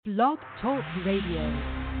Blog Talk Radio.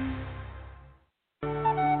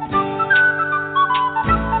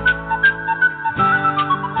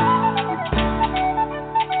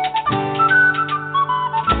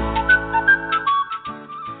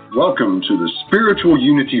 Welcome to the Spiritual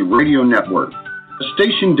Unity Radio Network, a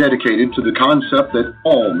station dedicated to the concept that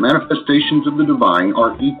all manifestations of the divine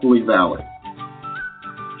are equally valid.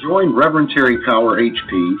 Join Reverend Terry Power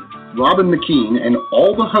HP, Robin McKean, and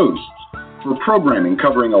all the hosts for programming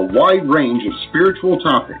covering a wide range of spiritual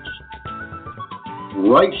topics,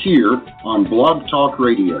 right here on Blog Talk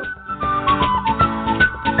Radio.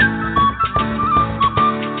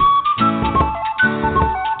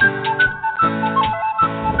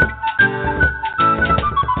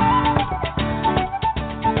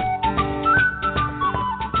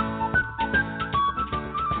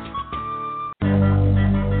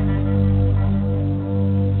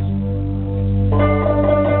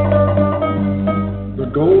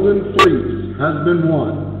 Has been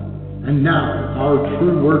won, and now our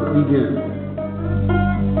true work begins.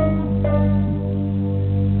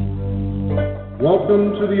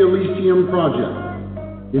 Welcome to the Elysium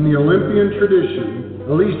Project. In the Olympian tradition,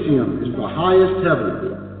 Elysium is the highest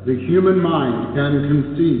heaven the human mind can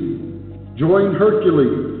conceive. Join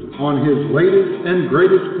Hercules on his latest and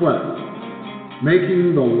greatest quest,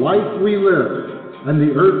 making the life we live and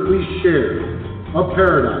the earth we share a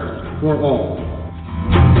paradise for all.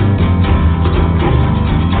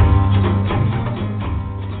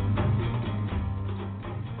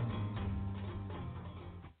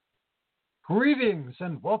 Greetings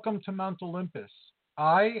and welcome to Mount Olympus.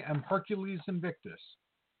 I am Hercules Invictus.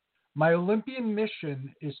 My Olympian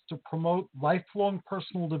mission is to promote lifelong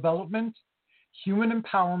personal development, human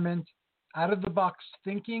empowerment, out-of-the-box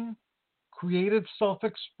thinking, creative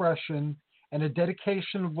self-expression, and a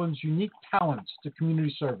dedication of one's unique talents to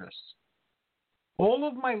community service. All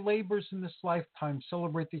of my labors in this lifetime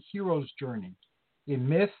celebrate the hero's journey in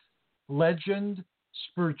myth, legend,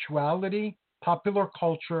 spirituality, popular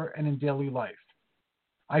culture, and in daily life.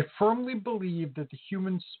 I firmly believe that the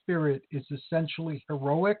human spirit is essentially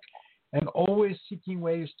heroic and always seeking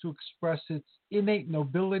ways to express its innate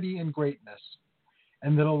nobility and greatness,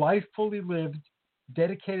 and that a life fully lived,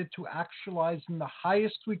 dedicated to actualizing the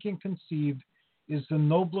highest we can conceive, is the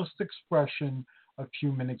noblest expression of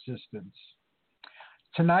human existence.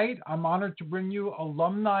 Tonight, I'm honored to bring you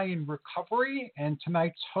Alumni in Recovery, and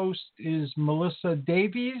tonight's host is Melissa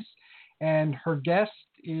Davies, and her guest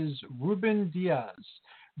is Ruben Diaz.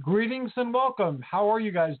 Greetings and welcome. How are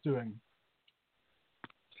you guys doing?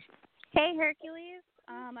 Hey, Hercules.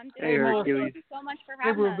 I'm doing Hey, well. Hercules. Thank you so much for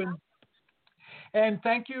having us. Ruben. And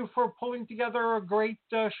thank you for pulling together a great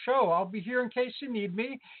show. I'll be here in case you need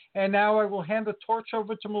me. And now I will hand the torch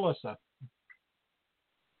over to Melissa.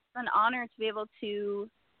 It's an honor to be able to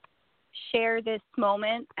share this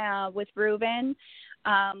moment with Ruben.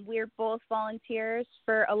 We're both volunteers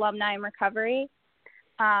for Alumni in Recovery.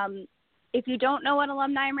 If you don't know what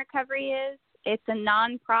Alumni in Recovery is, it's a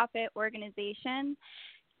nonprofit organization,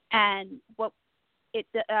 and what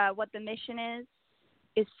the mission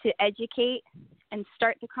is to educate and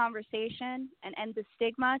start the conversation and end the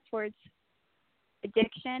stigma towards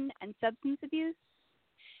addiction and substance abuse.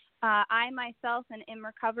 I myself am in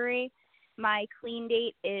recovery. My clean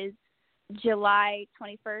date is July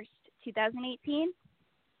 21st, 2018.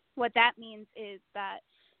 What that means is that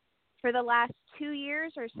for the last 2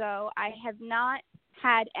 years or so, I have not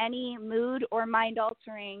had any mood or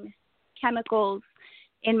mind-altering chemicals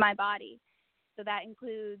in my body. So that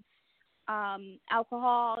includes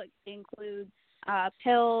alcohol, it includes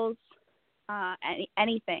pills,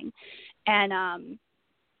 anything. And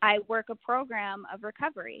I work a program of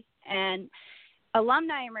recovery. And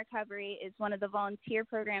Alumni in Recovery is one of the volunteer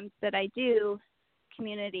programs that I do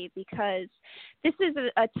community, because this is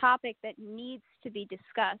a topic that needs to be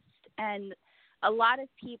discussed. And a lot of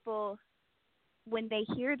people, when they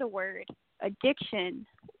hear the word addiction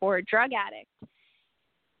or drug addict,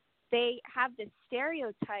 they have this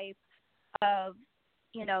stereotype of,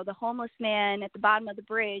 the homeless man at the bottom of the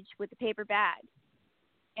bridge with the paper bag.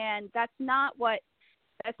 And that's not what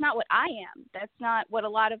I am. That's not what a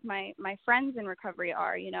lot of my friends in recovery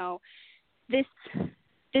are.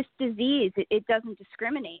 This disease, it doesn't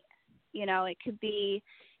discriminate.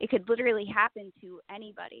 It could literally happen to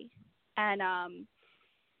anybody. And I'm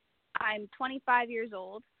 25 years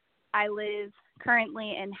old. I live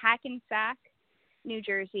currently in Hackensack, New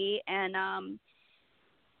Jersey, and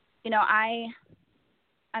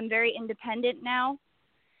I'm very independent now.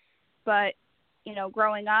 But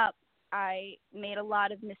growing up, I made a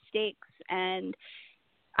lot of mistakes, and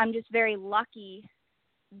I'm just very lucky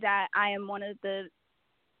that I am one of the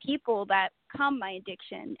people that come my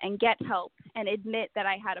addiction and get help and admit that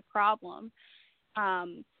I had a problem.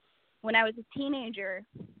 When I was a teenager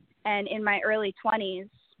and in my early 20s,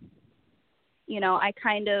 I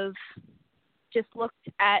kind of just looked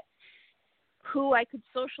at who I could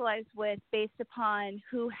socialize with based upon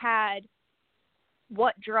who had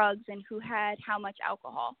what drugs and who had how much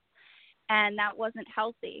alcohol. And that wasn't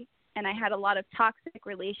healthy. And I had a lot of toxic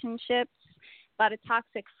relationships, a lot of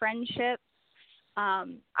toxic friendships.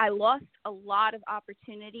 I lost a lot of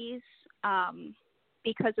opportunities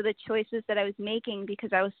because of the choices that I was making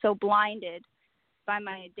because I was so blinded by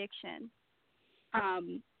my addiction.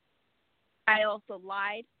 I also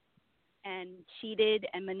lied and cheated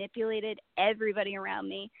and manipulated everybody around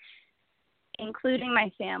me, including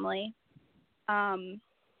my family. I'm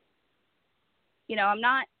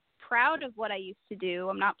not proud of what I used to do.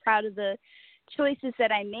 I'm not proud of the choices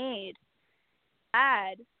that I made.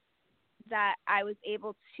 Glad that I was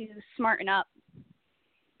able to smarten up,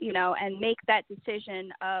 and make that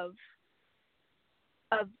decision of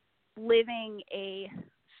living a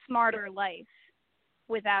smarter life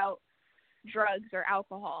without drugs or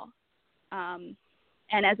alcohol. And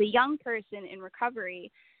as a young person in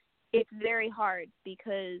recovery, it's very hard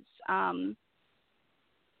because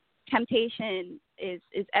temptation is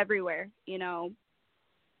everywhere,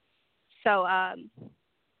 So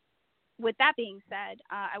with that being said,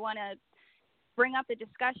 I want to bring up a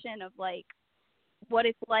discussion of what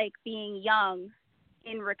it's like being young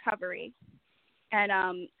in recovery.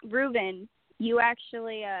 And Reuben, you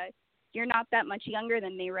actually you're not that much younger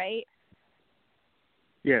than me, right?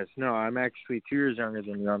 Yes, no, I'm actually 2 years younger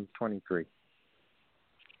than you. I'm 23.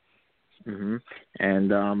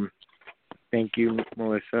 And thank you,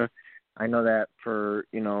 Melissa. I know that for,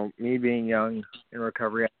 me being young in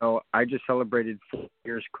recovery, I know I just celebrated 4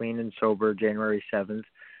 years clean and sober January 7th,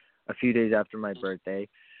 a few days after my birthday.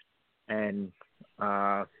 And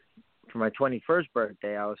for my 21st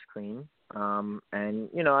birthday, I was clean. And,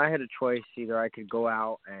 I had a choice. Either I could go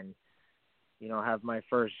out and, have my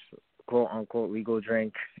first quote-unquote legal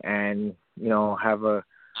drink and, have a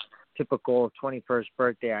typical 21st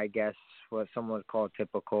birthday, I guess, what someone would call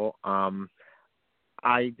typical.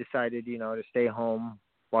 I decided, to stay home,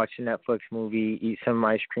 watch a Netflix movie, eat some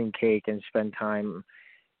ice cream cake, and spend time,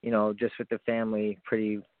 just with the family,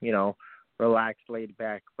 pretty, relaxed,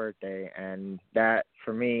 laid-back birthday. And that,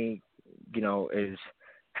 for me, is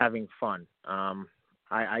having fun.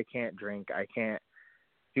 I can't drink. I can't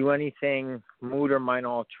do anything mood or mind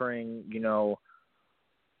altering,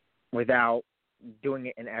 without doing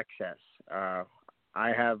it in excess.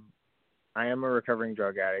 I am a recovering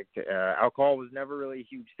drug addict. Alcohol was never really a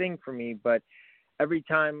huge thing for me, but every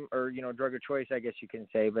time, or, drug of choice, I guess you can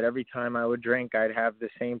say, but every time I would drink, I'd have the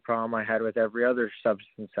same problem I had with every other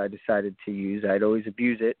substance I decided to use. I'd always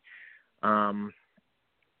abuse it. And,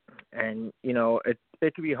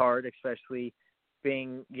 it could be hard, especially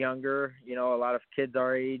being younger. A lot of kids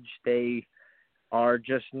our age, they are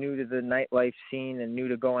just new to the nightlife scene and new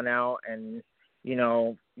to going out and,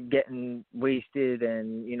 getting wasted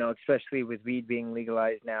and, especially with weed being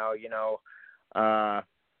legalized now,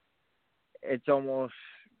 it's almost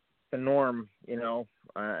the norm,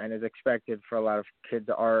 and is expected for a lot of kids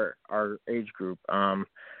our age group.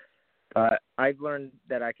 But I've learned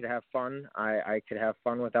that I could have fun. I could have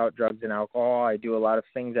fun without drugs and alcohol. I do a lot of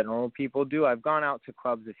things that normal people do. I've gone out to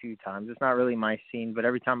clubs a few times. It's not really my scene, but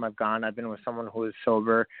every time I've gone, I've been with someone who is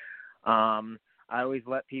sober. I always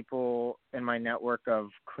let people in my network of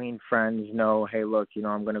clean friends know, hey, look,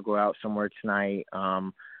 I'm going to go out somewhere tonight.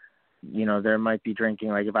 There might be drinking.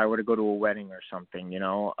 Like if I were to go to a wedding or something,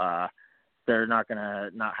 they're not going to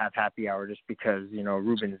not have happy hour just because,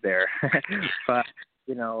 Ruben's there. But,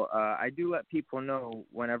 I do let people know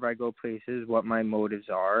whenever I go places what my motives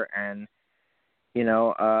are. And,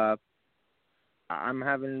 I'm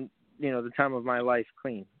having, the time of my life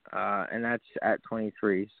clean. And that's at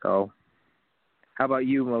 23. So how about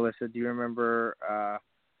you, Melissa? Do you remember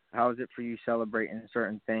how is it for you celebrating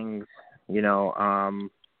certain things,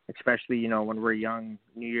 especially, when we're young,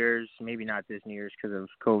 New Year's, maybe not this New Year's because of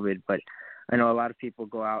COVID, but I know a lot of people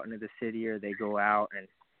go out into the city or they go out and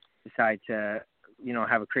decide to,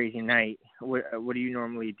 have a crazy night. What do you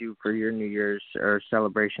normally do for your New Year's or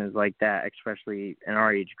celebrations like that, especially in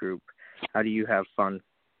our age group? How do you have fun?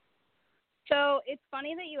 So it's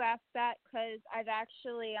funny that you asked that because I've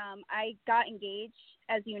actually, I got engaged,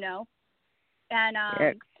 as you know, and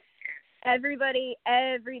everybody,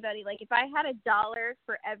 like if I had $1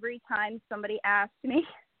 for every time somebody asked me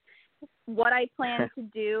what I plan to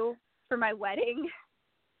do for my wedding,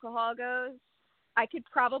 alcohol goes, I could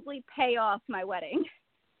probably pay off my wedding.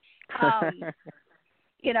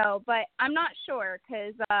 But I'm not sure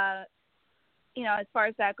because, as far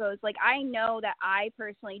as that goes, like, I know that I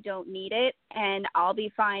personally don't need it, and I'll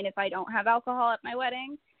be fine if I don't have alcohol at my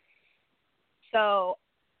wedding. So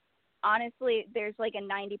honestly, there's like a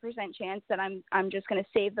 90% chance that I'm just going to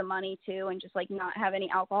save the money too and just like not have any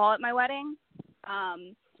alcohol at my wedding. But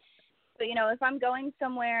if I'm going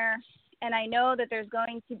somewhere and I know that there's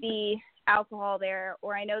going to be alcohol there,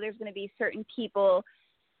 or I know there's going to be certain people,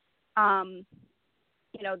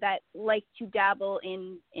 that like to dabble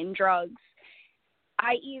in drugs,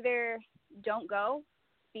 I either don't go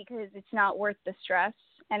because it's not worth the stress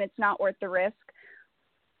and it's not worth the risk,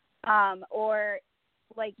 or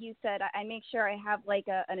like you said, I make sure I have like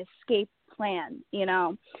an escape plan,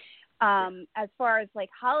 as far as like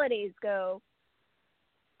holidays go,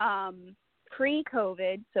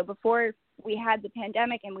 pre-COVID, so before we had the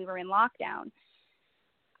pandemic and we were in lockdown,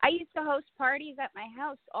 I used to host parties at my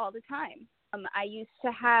house all the time. I used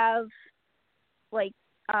to have like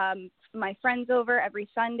my friends over every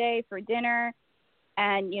Sunday for dinner,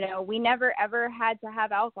 and we never ever had to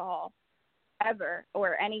have alcohol ever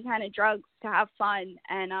or any kind of drugs to have fun.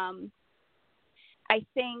 And I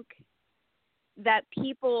think that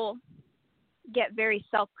people get very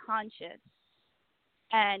self-conscious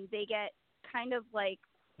and they get kind of like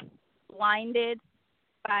blinded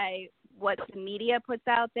by what the media puts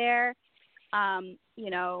out there.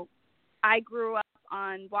 I grew up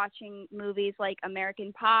on watching movies like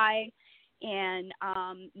American Pie and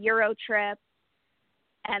Euro Trip,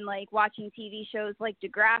 and like watching TV shows like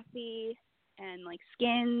Degrassi and like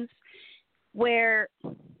Skins, where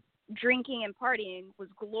drinking and partying was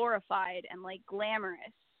glorified and like glamorous.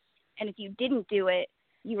 And if you didn't do it,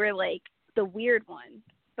 you were like the weird one.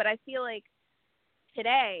 But I feel like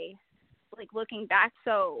today, like looking back,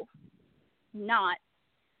 so not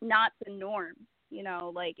the norm.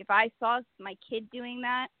 Like if I saw my kid doing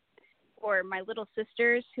that, or my little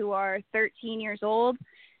sisters who are 13 years old,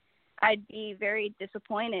 I'd be very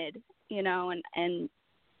disappointed, and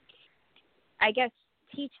I guess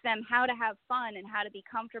teach them how to have fun and how to be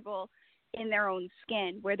comfortable in their own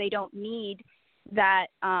skin, where they don't need that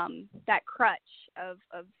that crutch of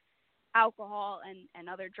alcohol and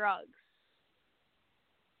other drugs.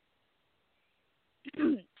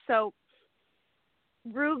 So,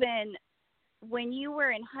 Ruben, when you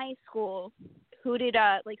were in high school, who did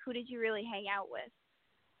you really hang out with?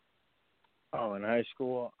 Oh, in high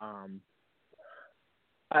school,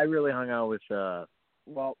 I really hung out with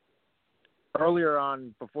earlier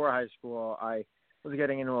on, before high school, I was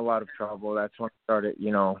getting into a lot of trouble. That's when I started,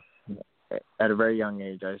 at a very young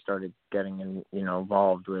age, I started getting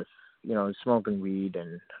involved with, smoking weed,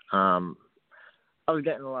 and I was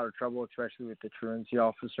getting in a lot of trouble, especially with the truancy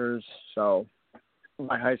officers. So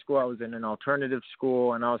by high school, I was in an alternative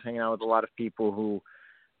school, and I was hanging out with a lot of people who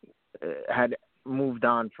had moved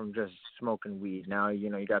on from just smoking weed. Now,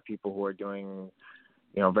 you got people who are doing,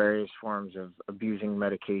 various forms of abusing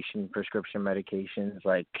medication, prescription medications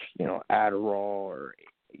like, Adderall or,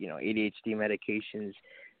 ADHD medications,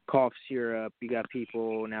 cough syrup. You got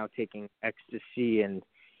people now taking ecstasy, and,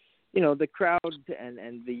 the crowd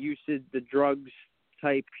and the usage, the drugs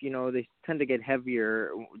type, they tend to get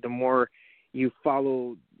heavier. The more you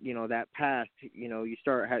follow, that path, you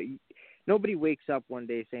start nobody wakes up one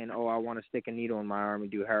day saying, oh, I want to stick a needle in my arm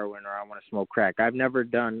and do heroin, or I want to smoke crack. I've never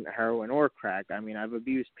done heroin or crack. I mean, I've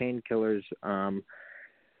abused painkillers.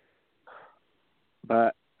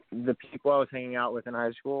 But the people I was hanging out with in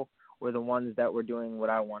high school were the ones that were doing what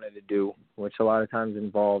I wanted to do, which a lot of times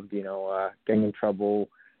involved, getting in trouble,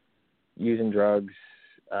 using drugs,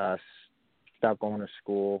 stop going to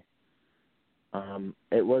school.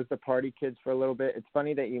 It was the party kids for a little bit. It's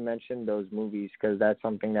funny that you mentioned those movies, because that's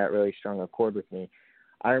something that really strung a chord with me.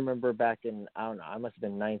 I remember back in, I must have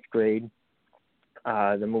been ninth grade,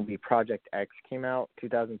 the movie Project X came out,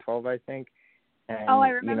 2012, I think. And, I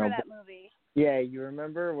remember that movie. Yeah, you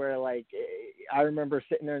remember where, like, I remember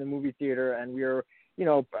sitting there in the movie theater, and we were,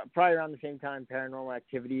 probably around the same time Paranormal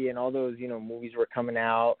Activity and all those, movies were coming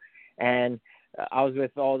out. And I was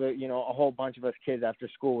with all the, a whole bunch of us kids after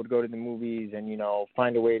school would go to the movies and,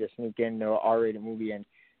 find a way to sneak into an R-rated movie. And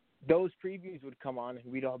those previews would come on,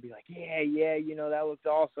 and we'd all be like, yeah, that looks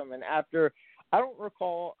awesome. And after, I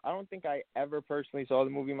don't think I ever personally saw the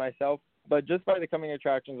movie myself, but just by the coming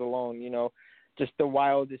attractions alone, just the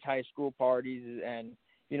wildest high school parties and,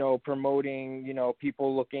 promoting,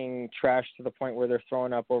 people looking trash to the point where they're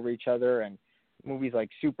throwing up over each other, and movies like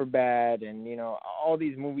Superbad and, all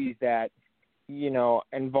these movies that,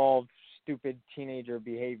 involved stupid teenager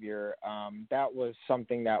behavior. That was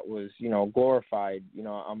something that was, glorified,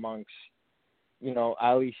 amongst,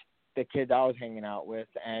 at least the kids I was hanging out with,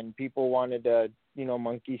 and people wanted to,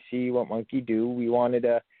 monkey see what monkey do. We wanted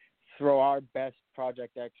to throw our best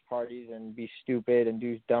Project X parties and be stupid and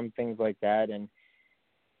do dumb things like that. And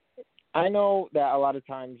I know that a lot of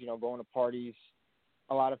times, going to parties,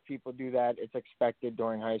 a lot of people do that. It's expected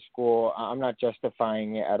during high school. I'm not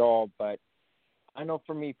justifying it at all, but I know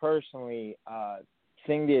for me personally,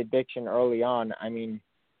 seeing the addiction early on, I mean,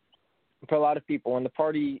 for a lot of people, when the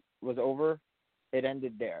party was over, it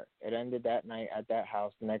ended there. It ended that night at that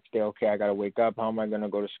house. The next day, okay, I got to wake up. How am I going to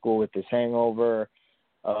go to school with this hangover?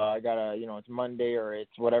 I got to, it's Monday or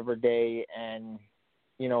it's whatever day. And,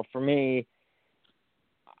 for me,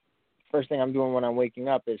 first thing I'm doing when I'm waking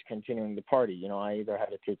up is continuing the party. I either had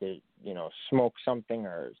to take smoke something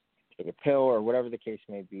or take a pill or whatever the case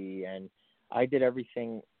may be. And I did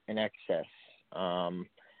everything in excess.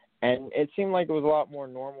 And it seemed like it was a lot more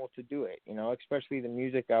normal to do it, especially the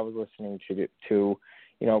music I was listening to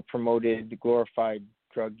promoted glorified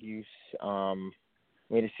drug use,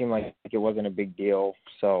 made it seem like it wasn't a big deal.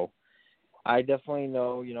 So I definitely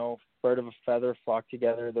know, bird of a feather flock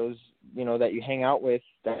together. Those, that you hang out with,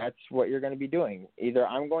 that's what you're going to be doing. Either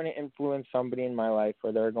I'm going to influence somebody in my life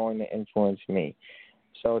or they're going to influence me.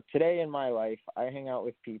 So today in my life, I hang out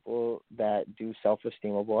with people that do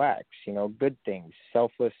self-esteemable acts, good things,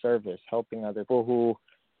 selfless service, helping other people who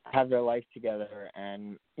have their life together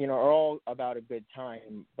and, are all about a good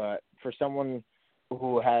time. But for someone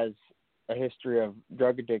who has a history of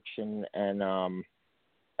drug addiction and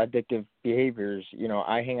addictive behaviors,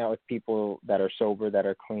 I hang out with people that are sober, that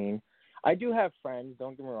are clean. I do have friends,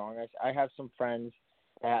 don't get me wrong. I have some friends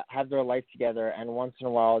that have their life together, and once in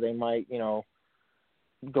a while they might,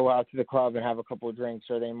 go out to the club and have a couple of drinks,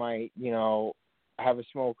 or they might, have a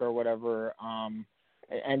smoke or whatever.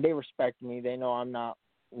 And they respect me. They know I'm not,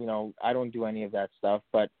 I don't do any of that stuff.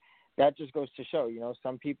 But that just goes to show,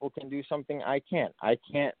 some people can do something I can't. I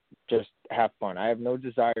can't just have fun. I have no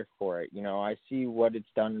desire for it. I see what it's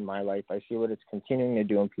done in my life. I see what it's continuing to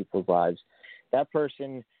do in people's lives. That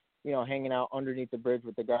person, hanging out underneath the bridge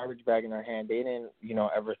with the garbage bag in their hand, they didn't,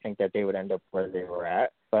 ever think that they would end up where they were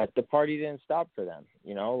at. But the party didn't stop for them,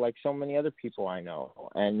 like so many other people I know.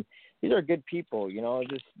 And these are good people,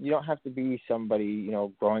 just you don't have to be somebody,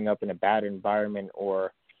 growing up in a bad environment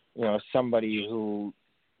or, somebody who,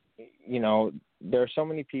 there are so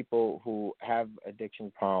many people who have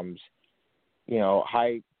addiction problems,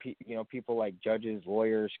 people like judges,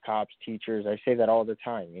 lawyers, cops, teachers. I say that all the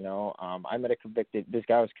time, I met this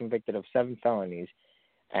guy was convicted of 7 felonies.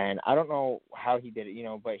 And I don't know how he did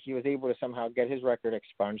it, but he was able to somehow get his record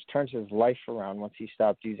expunged, turns his life around once he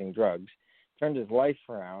stopped using drugs, turned his life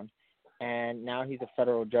around, and now he's a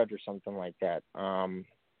federal judge or something like that.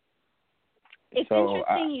 It's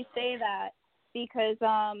interesting you say that because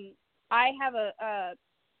I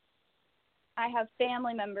have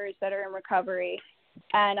family members that are in recovery,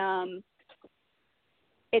 and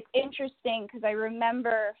it's interesting because I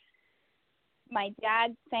remember my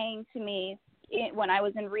dad saying to me when I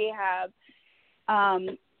was in rehab,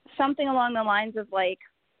 something along the lines of like,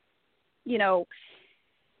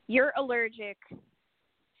 you're allergic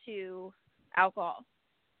to alcohol.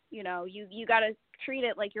 You got to treat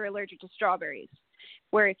it like you're allergic to strawberries,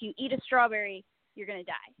 where if you eat a strawberry, you're going to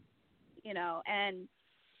die, and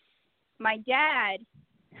my dad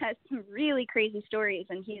has some really crazy stories,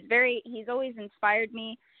 and he's always inspired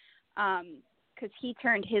me, because he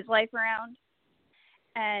turned his life around.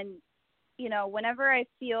 And whenever I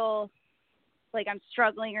feel like I'm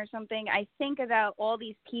struggling or something, I think about all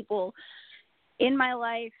these people in my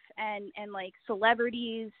life and like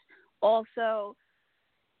celebrities also.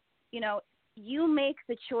 You make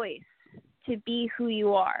the choice to be who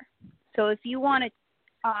you are. So if you want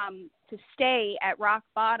to stay at rock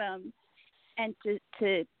bottom and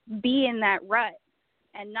to be in that rut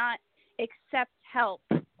and not accept help,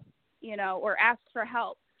 or ask for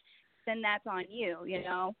help, then that's on you,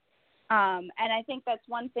 And I think that's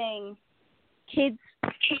one thing kids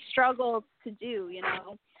struggle to do,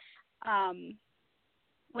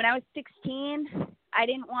 When I was 16, I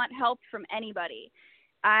didn't want help from anybody.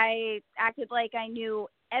 I acted like I knew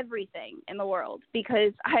everything in the world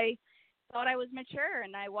because I thought I was mature,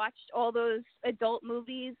 and I watched all those adult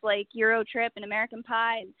movies like Euro Trip and American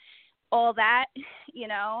Pie and all that.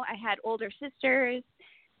 I had older sisters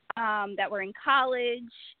that were in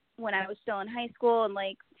college when I was still in high school, and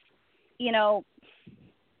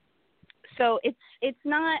so it's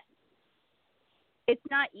not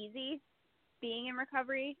easy being in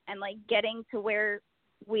recovery and like getting to where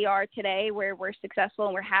we are today, where we're successful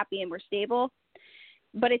and we're happy and we're stable,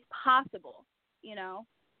 but it's possible,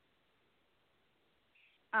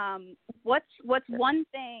 What's one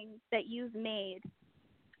thing that you've made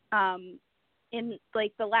in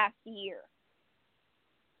like the last year?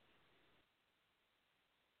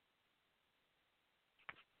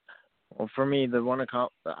 Well, for me,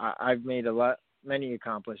 I've made many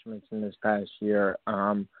accomplishments in this past year.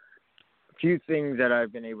 A few things that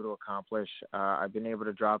I've been able to accomplish. I've been able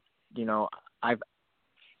to drop.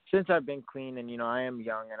 Since I've been clean, and I am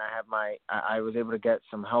young, and I was able to get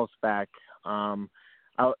some health back.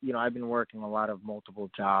 I've been working a lot of multiple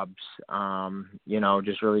jobs.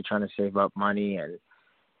 Just really trying to save up money, and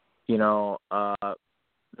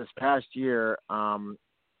this past year,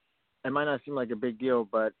 it might not seem like a big deal,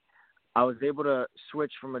 but I was able to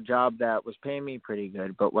switch from a job that was paying me pretty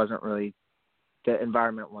good, but the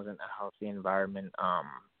environment wasn't a healthy environment. I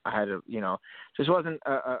had to, just wasn't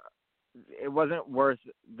it wasn't worth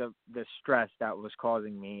the stress that was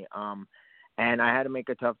causing me. And I had to make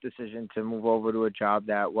a tough decision to move over to a job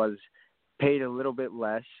that was paid a little bit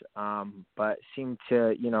less, but seemed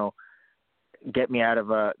to, get me out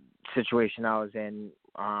of a situation I was in.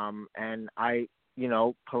 And I,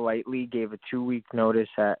 politely gave a 2-week notice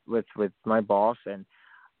with my boss, and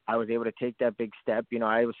I was able to take that big step.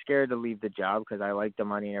 I was scared to leave the job because I liked the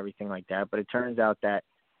money and everything like that. But it turns out that,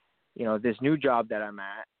 this new job that I'm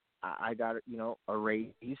at, I got, a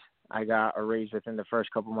raise. I got a raise within the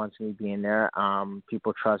first couple months of me being there.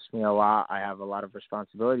 People trust me a lot. I have a lot of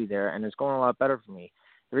responsibility there, and it's going a lot better for me.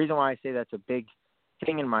 The reason why I say that's a big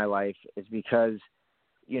thing in my life is because,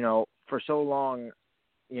 for so long,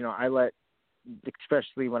 I let,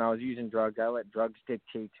 especially when I was using drugs, I let drugs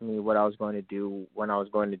dictate to me what I was going to do, when I was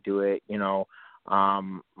going to do it.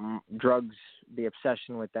 Drugs, the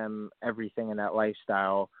obsession with them, everything in that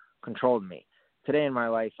lifestyle controlled me. Today in my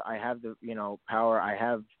life, I have the, power, I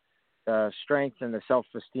have the strength and the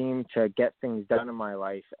self-esteem to get things done in my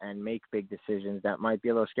life and make big decisions that might be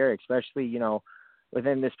a little scary, especially,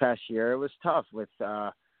 within this past year. It was tough with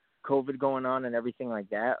COVID going on and everything like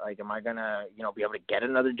that. Like, am I going to, be able to get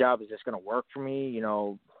another job? Is this going to work for me?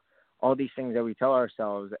 All these things that we tell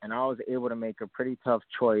ourselves. And I was able to make a pretty tough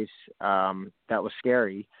choice that was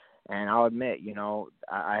scary. And I'll admit,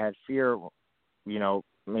 I had fear,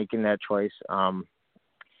 making that choice.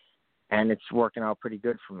 And it's working out pretty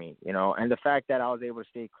good for me, And the fact that I was able to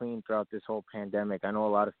stay clean throughout this whole pandemic, I know a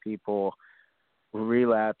lot of people who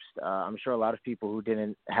relapsed. I'm sure a lot of people who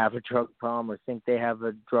didn't have a drug problem or think they have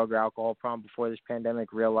a drug or alcohol problem before this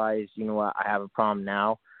pandemic realized, what, I have a problem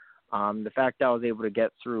now. The fact that I was able to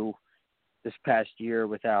get through this past year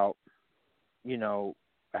without,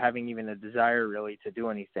 having even a desire really to do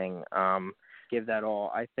anything, give that all.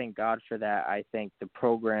 I thank God for that. I thank the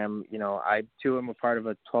program. I too am a part of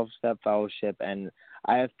a 12-step fellowship, and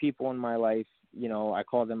I have people in my life, I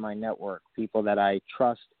call them my network, people that I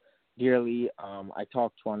trust dearly. I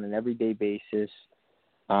talk to on an everyday basis.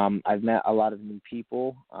 I've met a lot of new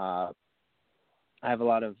people. I have a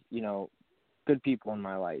lot of, good people in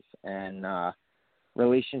my life, and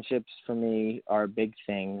relationships for me are a big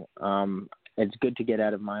thing. It's good to get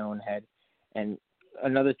out of my own head. And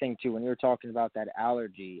another thing too, when you were talking about that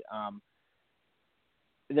allergy,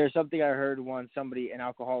 there's something I heard once an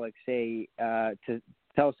alcoholic say, to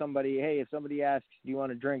tell somebody, hey, if somebody asks, do you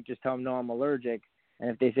want to drink? Just tell them, no, I'm allergic. And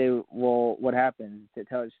if they say, well, what happens? Just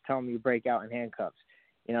tell them you break out in handcuffs,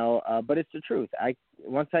 but it's the truth.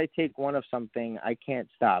 Once I take one of something, I can't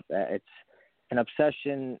stop. It's an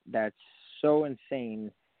obsession that's so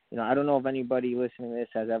insane. I don't know if anybody listening to this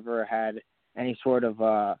has ever had any sort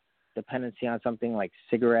of dependency on something like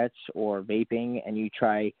cigarettes or vaping, and you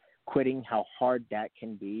try quitting, how hard that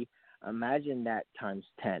can be. Imagine that times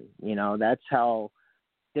 10. That's how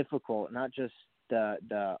difficult, not just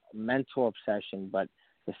the mental obsession, but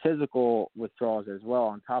the physical withdrawals as well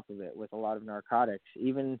on top of it with a lot of narcotics,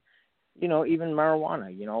 even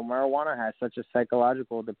marijuana. Marijuana has such a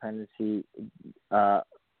psychological dependency,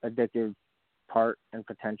 addictive part and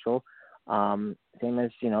potential. Same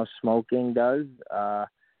as, smoking does,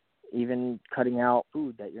 even cutting out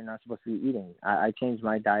food that you're not supposed to be eating. I changed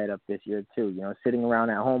my diet up this year too, sitting around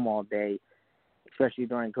at home all day, especially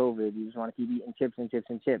during COVID, you just want to keep eating chips and chips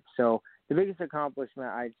and chips. So the biggest accomplishment,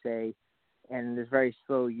 I'd say, in this very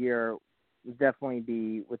slow year would definitely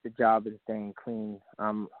be with the job and staying clean.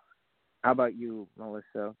 How about you,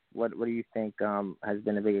 Melissa? What do you think has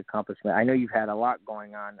been a big accomplishment? I know you've had a lot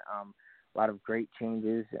going on, a lot of great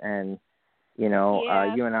changes, and, you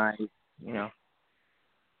and I,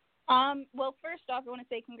 Well, first off, I want to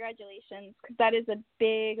say congratulations, because that is a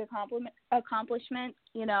big accomplishment,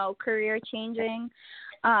 career changing.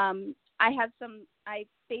 I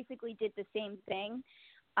basically did the same thing,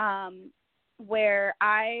 where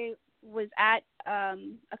I was at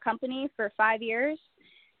a company for 5 years,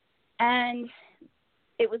 and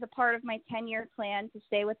it was a part of my 10-year plan to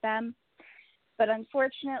stay with them. But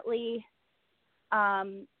unfortunately,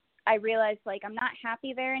 I realized, like, I'm not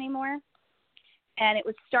happy there anymore. And it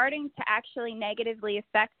was starting to actually negatively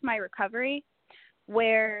affect my recovery,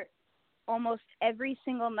 where almost every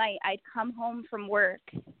single night I'd come home from work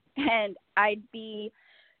and I'd be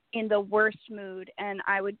in the worst mood, and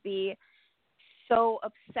I would be so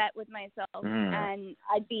upset with myself, and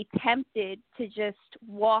I'd be tempted to just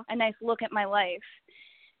walk a nice look at my life.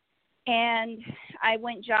 And I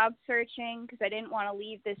went job searching because I didn't want to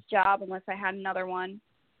leave this job unless I had another one.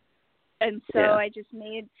 And so I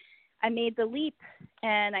made the leap,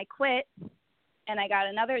 and I quit, and I got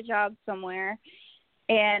another job somewhere,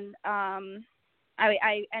 and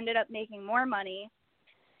I ended up making more money.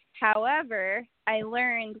 However, I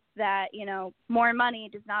learned that, you know, more money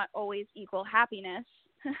does not always equal happiness.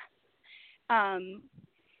 And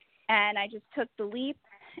I just took the leap,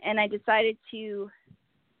 and I decided to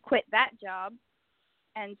quit that job.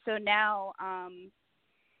 And so now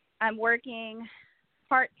I'm working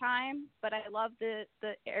part-time, but I love the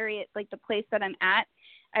area, like the place that I'm at.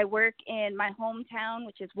 I work in my hometown,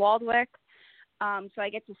 which is Waldwick. So I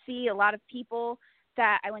get to see a lot of people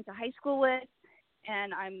that I went to high school with,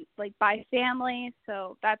 and I'm like by family,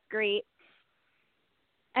 so that's great.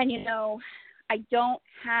 And, you know, I don't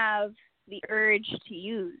have the urge to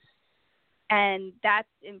use, and that's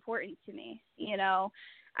important to me. You know,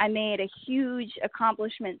 I made a huge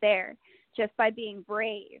accomplishment there just by being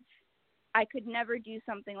brave. I could never do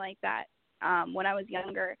something like that when I was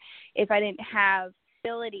younger if I didn't have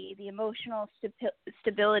stability, the emotional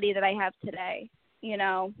stability that I have today, you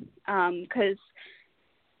know, because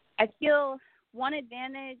I feel one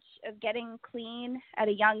advantage of getting clean at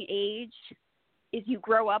a young age is you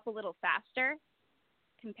grow up a little faster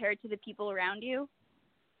compared to the people around you.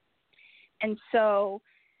 And so,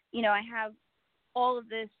 you know, I have all of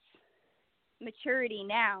this maturity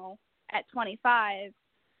now at 25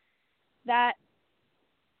 that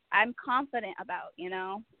I'm confident about, you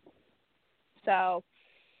know. So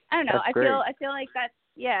I don't know. That's great. I feel like that's,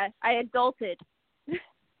 I adulted.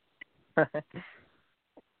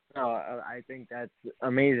 No, I think that's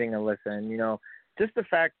amazing, Alyssa. And, you know, just the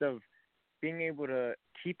fact of being able to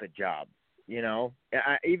keep a job, you know,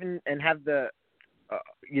 and have the,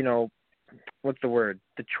 you know, what's the word?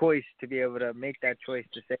 The choice to be able to make that choice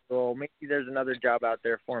to say, well, maybe there's another job out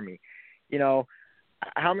there for me. You know,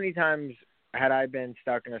 how many times had I been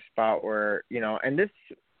stuck in a spot where, you know, and this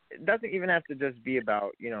doesn't even have to just be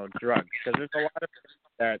about, you know, drugs, because there's a lot of things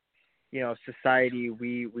that, you know, society,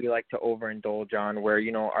 we like to overindulge on, where,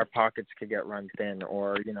 you know, our pockets could get run thin,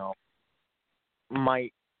 or, you know,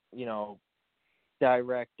 might, you know,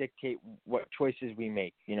 dictate what choices we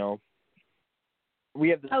make, you know. We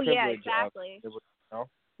have this privilege exactly. of, you know?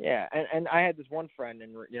 Yeah, and I had this one friend,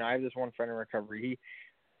 and, you know, I have this one friend in recovery.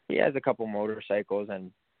 He has a couple motorcycles,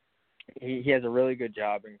 and he has a really good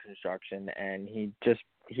job in construction, and he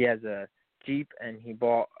has a Jeep, and he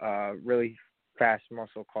bought a really fast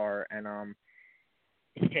muscle car, and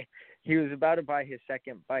he was about to buy his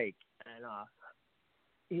second bike, and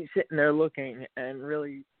he's sitting there looking and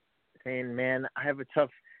really saying, man, I have a tough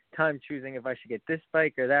time choosing if I should get this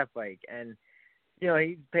bike or that bike. And, you know,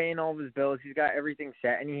 he's paying all of his bills, he's got everything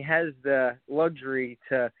set, and he has the luxury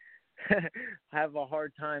to have a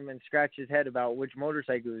hard time and scratch his head about which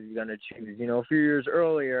motorcycle he's going to choose. You know, a few years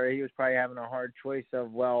earlier, he was probably having a hard choice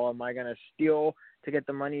of, well, am I going to steal to get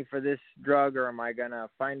the money for this drug, or am I going to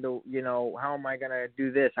find you know, how am I going to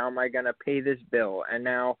do this? How am I going to pay this bill? And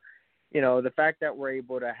now, you know, the fact that we're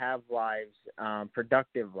able to have lives,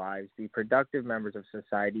 productive lives, be productive members of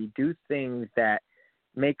society, do things that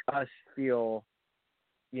make us feel,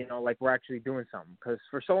 you know, like we're actually doing something. Because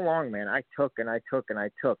for so long, man, I took,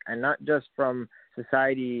 and not just from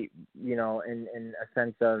society, you know, in a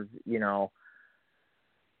sense of, you know,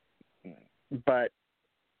 but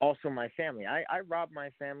also my family. I robbed my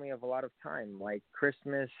family of a lot of time, like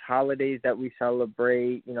Christmas, holidays that we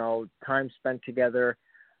celebrate, you know, time spent together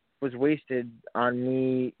was wasted on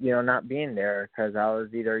me, you know, not being there, because I was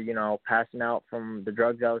either, you know, passing out from the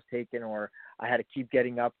drugs I was taking, or I had to keep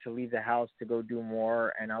getting up to leave the house to go do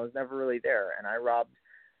more, and I was never really there. And I robbed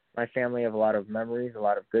my family of a lot of memories, a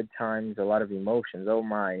lot of good times, a lot of emotions. Oh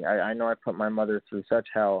my, I know I put my mother through such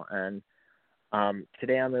hell, and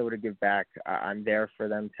today I'm able to give back. I'm there for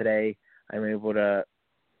them today. I'm able to,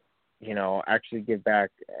 you know, actually give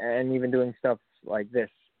back, and even doing stuff like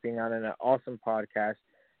this, being on an awesome podcast.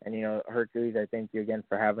 And, you know, Hercules, I thank you again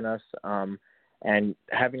for having us, and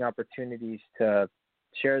having opportunities to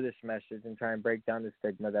share this message and try and break down the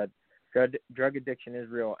stigma that drug addiction is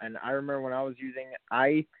real. And I remember when I was using,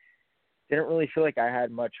 I didn't really feel like I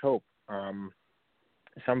had much hope.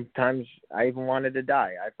 Sometimes I even wanted to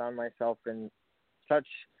die. I found myself in such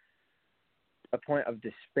a point of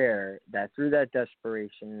despair that through that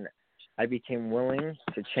desperation, I became willing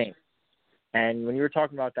to change. And when you were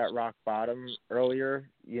talking about that rock bottom earlier,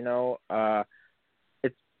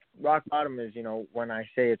 it's rock bottom is, when I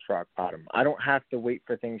say it's rock bottom, I don't have to wait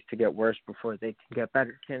for things to get worse before they can get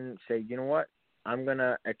better. I can say, you know what, I'm going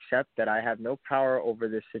to accept that I have no power over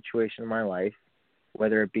this situation in my life,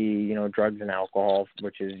 whether it be, drugs and alcohol,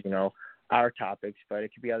 which is, our topics, but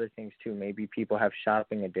it could be other things too. Maybe people have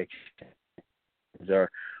shopping addictions or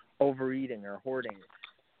overeating or hoarding,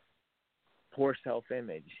 poor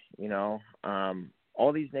self-image,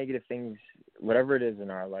 all these negative things, whatever it is in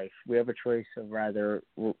our life, we have a choice of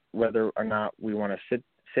whether or not we want to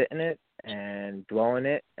sit in it and dwell in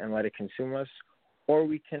it and let it consume us, or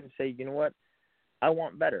we can say, you know what, I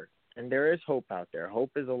want better. And there is hope out there.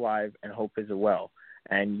 Hope is alive and hope is well.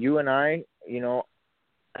 And you and I,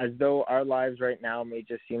 as though our lives right now may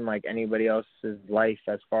just seem like anybody else's life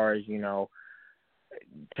as far as,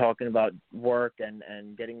 talking about work and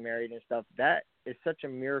getting married and stuff, that is such a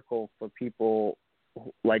miracle for people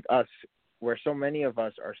like us, where so many of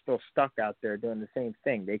us are still stuck out there doing the same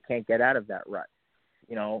thing. They can't get out of that rut.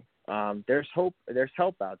 There's hope. There's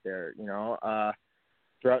help out there.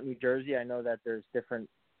 Throughout New Jersey, I know that there's different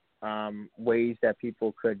ways that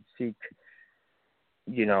people could seek,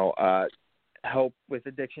 help with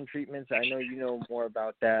addiction treatments. I know you know more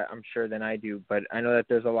about that, I'm sure, than I do, but I know that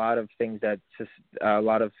there's a lot of things that a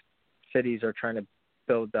lot of cities are trying to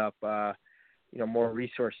build up, more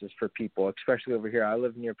resources for people, especially over here. I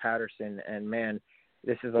live near Patterson, and man,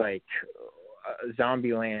 this is like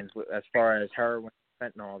zombie land as far as heroin,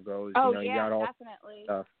 fentanyl goes. Oh, you got all definitely.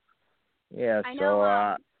 Stuff. Yeah, I so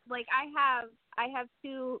know. I have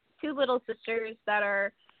two little sisters that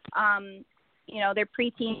are, they're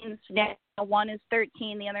preteens now. One is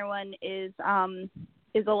 13, the other one is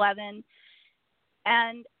 11,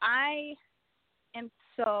 and I am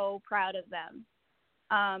so proud of them.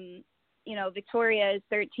 Victoria is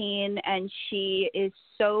 13, and she is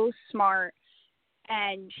so smart,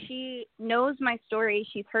 and she knows my story.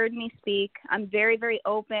 She's heard me speak. I'm very, very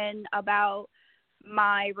open about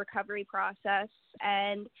my recovery process,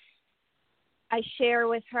 and I share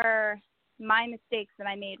with her my mistakes that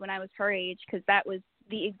I made when I was her age, because that was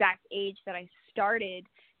the exact age that I started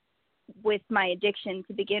with my addiction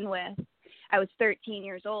to begin with. I was 13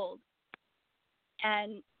 years old.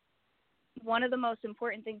 And one of the most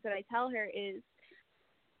important things that I tell her is,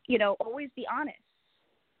 always be honest.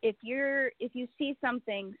 If you see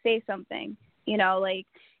something, say something.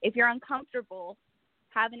 If you're uncomfortable,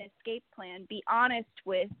 have an escape plan. Be honest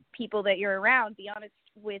with people that you're around. Be honest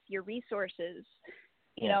with your resources.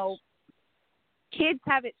 Kids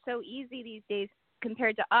have it so easy these days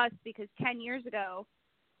compared to us, because 10 years ago,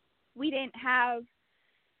 we didn't have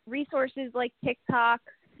resources like TikTok,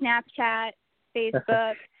 Snapchat,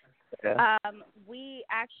 Facebook. Yeah. We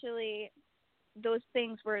actually, those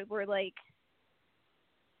things were like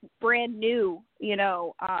brand new, we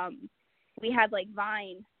had like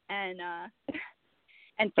Vine and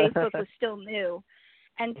Facebook was still new.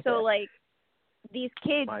 And so these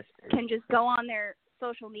kids can just go on their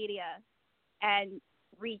social media and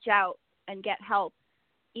reach out and get help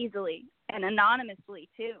easily and anonymously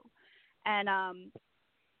too. And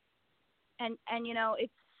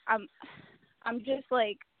it's I'm just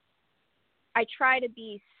I try to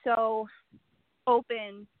be so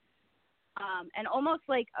open and almost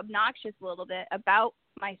obnoxious a little bit about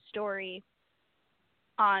my story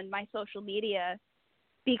on my social media,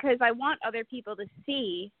 because I want other people to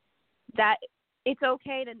see that it's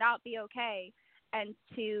okay to not be okay and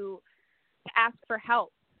to ask for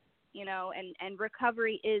help, and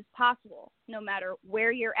recovery is possible no matter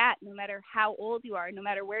where you're at, no matter how old you are, no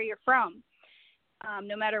matter where you're from,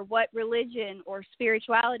 no matter what religion or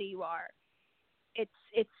spirituality you are.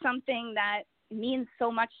 It's something that means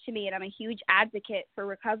so much to me, and I'm a huge advocate for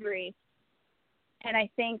recovery. And I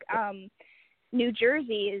think New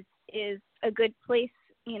Jersey is a good place,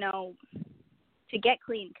 to get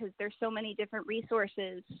clean, because there's so many different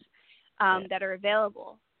resources that are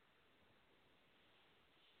available.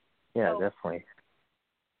 Yeah, definitely.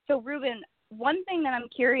 So, Ruben, one thing that I'm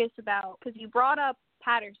curious about, because you brought up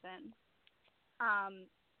Patterson,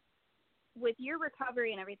 with your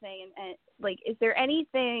recovery and everything, and is there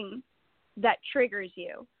anything that triggers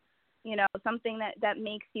you? Something that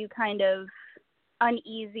makes you kind of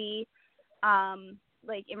uneasy,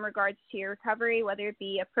 in regards to your recovery, whether it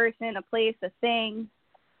be a person, a place, a thing?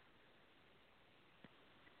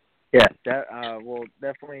 Yeah, that well,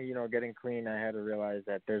 definitely, getting clean, I had to realize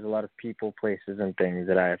that there's a lot of people, places, and things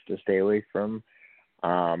that I have to stay away from.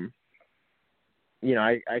 Um,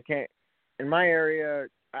 I can't, in my area,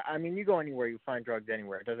 I mean, you go anywhere, you find drugs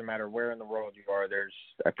anywhere. It doesn't matter where in the world you are.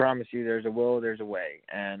 I promise you, there's a will, there's a way.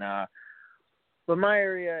 And, but my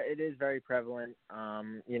area, it is very prevalent.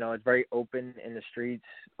 It's very open in the streets.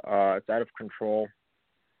 It's out of control.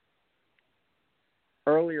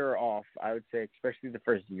 Earlier off, I would say, especially the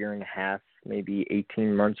first year and a half, maybe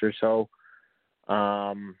 18 months or so,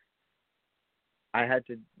 I had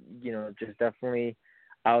to, just definitely,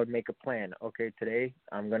 I would make a plan. Okay, today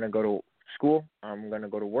I'm going to go to school, I'm going to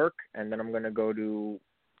go to work, and then I'm going to go to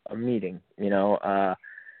a meeting.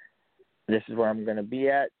 This is where I'm going to be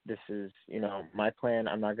at. This is, my plan.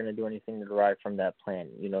 I'm not going to do anything to derive from that plan.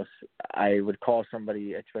 I would call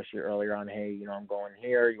somebody, especially earlier on, hey, I'm going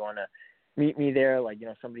here. You want to meet me there? Like,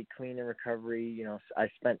 somebody clean in recovery. I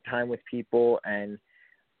spent time with people, and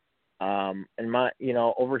my,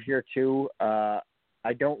 over here too,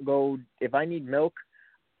 I don't go, if I need milk,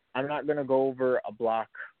 I'm not going to go over a block,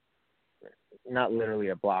 not literally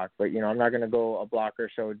a block, but, I'm not going to go a block or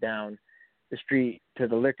so down the street to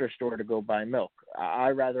the liquor store to go buy milk.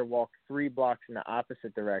 I'd rather walk 3 blocks in the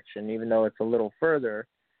opposite direction, even though it's a little further,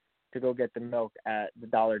 to go get the milk at the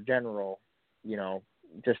Dollar General,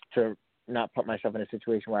 just to not put myself in a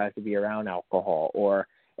situation where I have to be around alcohol. Or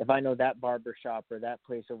if I know that barber shop or that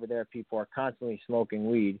place over there, people are constantly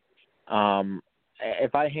smoking weed.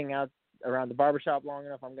 If I hang out around the barbershop long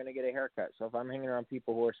enough, I'm going to get a haircut. So if I'm hanging around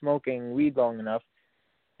people who are smoking weed long enough,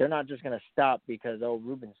 they're not just going to stop because,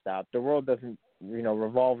 Ruben stopped. The world doesn't,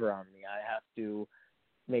 revolve around me. I have to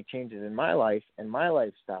make changes in my life and my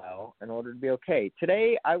lifestyle in order to be okay.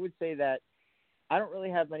 Today, I would say that I don't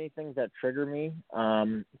really have many things that trigger me.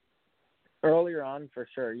 Earlier on, for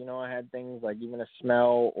sure, I had things like even a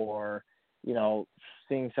smell or,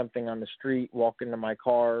 seeing something on the street, walk into my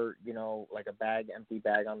car, like a empty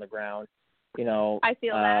bag on the ground, I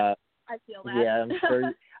feel that. I feel that. Yeah, I'm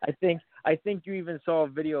sure. I think you even saw a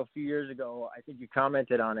video a few years ago. I think you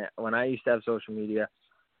commented on it when I used to have social media.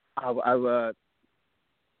 I was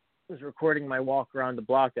recording my walk around the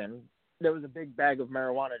block, and there was a big bag of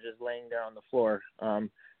marijuana just laying there on the floor. And,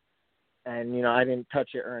 I didn't touch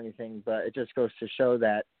it or anything, but it just goes to show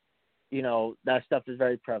that, that stuff is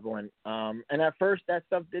very prevalent. And at first that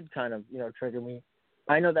stuff did kind of, trigger me.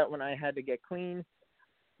 I know that when I had to get clean,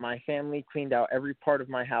 my family cleaned out every part of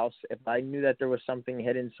my house. If I knew that there was something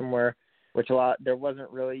hidden somewhere, which there wasn't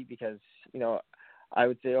really, because, I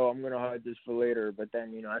would say, I'm going to hide this for later. But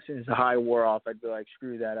then, as soon as the high wore off, I'd be like,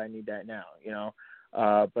 screw that. I need that now,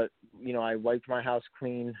 But, I wiped my house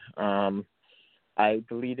clean. I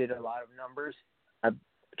deleted a lot of numbers. I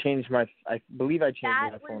believe I changed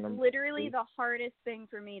my phone number. That was literally the hardest thing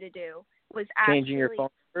for me to do, was changing your phone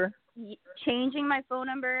number? Changing my phone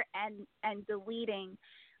number and deleting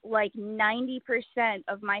like 90%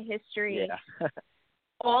 of my history. Yeah.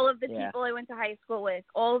 All of the people I went to high school with,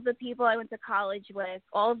 all of the people I went to college with,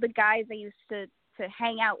 all of the guys I used to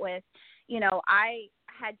hang out with. I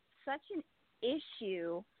had such an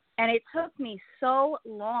issue, and it took me so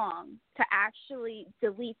long to actually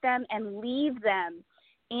delete them and leave them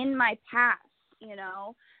in my past,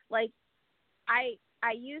 Like,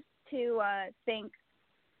 I used to think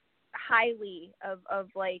highly of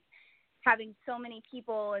like having so many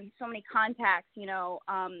people and so many contacts,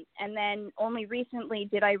 and then only recently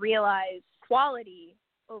did I realize quality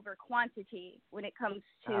over quantity when it comes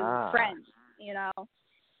to friends,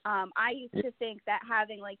 I used to think that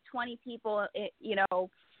having like 20 people,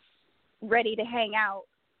 ready to hang out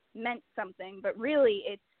meant something, but really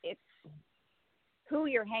it's who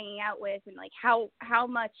you're hanging out with and like how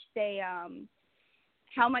much they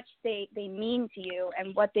mean to you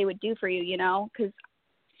and what they would do for you, because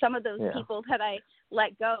some of those people that I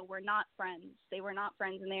let go were not friends. They were not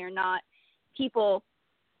friends, and they are not people.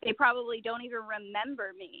 They probably don't even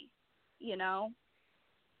remember me,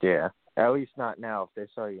 Yeah, at least not now. If they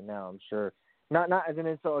saw you now, I'm sure. Not as an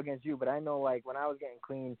insult against you, but I know, like, when I was getting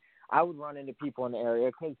clean, I would run into people in the area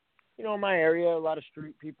because, in my area, a lot of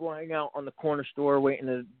street people hang out on the corner store waiting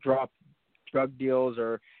to drop drug deals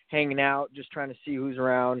or hanging out, just trying to see who's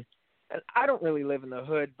around. And I don't really live in the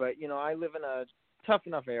hood, but, I live in a tough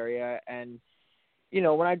enough area. And,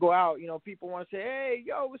 when I go out, people want to say, hey,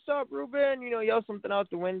 yo, what's up, Ruben? Yell something out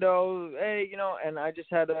the window. Hey, and I just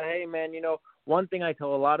had hey, man, one thing I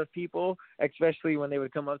tell a lot of people, especially when they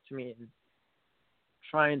would come up to me and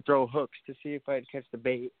try and throw hooks to see if I'd catch the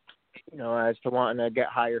bait, as to wanting to get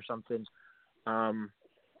high or something.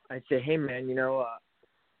 I'd say, hey, man,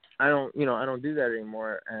 I don't do that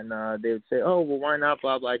anymore. And they would say, oh, well, why not?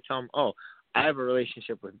 Blah, blah. I tell them, oh, I have a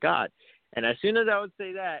relationship with God. And as soon as I would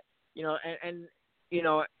say that, and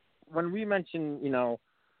when we mention,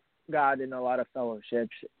 God in a lot of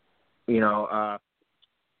fellowships, 12-step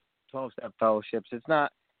fellowships, it's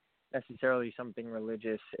not necessarily something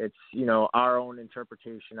religious. It's, our own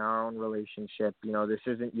interpretation, our own relationship. This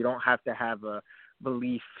isn't, you don't have to have a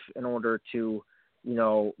belief in order to,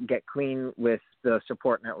 get clean with the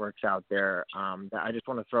support networks out there. I just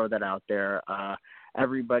want to throw that out there.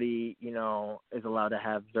 Everybody, is allowed to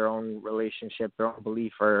have their own relationship, their own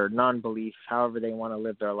belief or non-belief, however they want to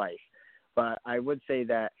live their life. But I would say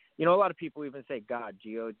that, a lot of people even say God,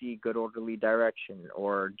 G-O-D, good orderly direction,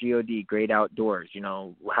 or G-O-D, great outdoors,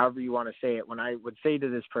 however you want to say it. When I would say to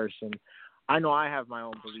this person, I know I have my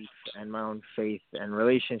own belief and my own faith and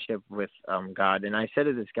relationship with God. And I said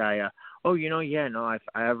to this guy,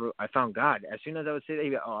 I found God. As soon as I would say that,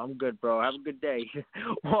 he'd be, oh, I'm good, bro. Have a good day.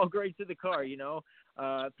 Walk right to the car,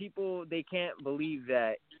 People, they can't believe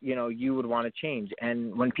that, you would want to change.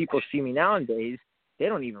 And when people see me nowadays, they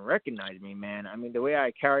don't even recognize me, man. I mean, the way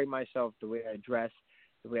I carry myself, the way I dress,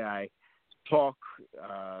 the way I talk,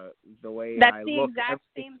 the way That's I the look. exact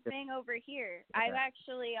same thing over here. Yeah. I've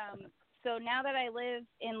actually, so now that I live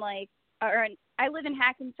I live in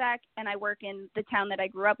Hackensack and I work in the town that I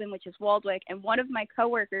grew up in, which is Waldwick. And one of my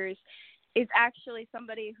coworkers is actually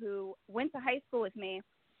somebody who went to high school with me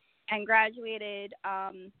and graduated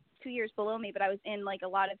 2 years below me, but I was in a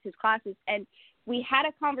lot of his classes. And we had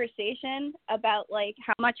a conversation about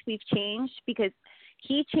how much we've changed, because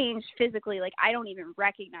he changed physically. I don't even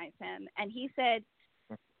recognize him. And he said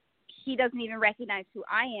he doesn't even recognize who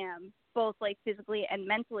I am, both physically and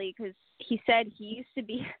mentally, because he said he used to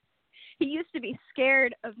be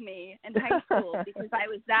scared of me in high school because I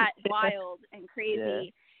was that wild and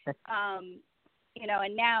crazy. Yeah.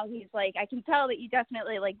 And now he's I can tell that you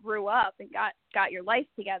definitely grew up and got your life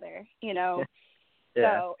together, Yeah.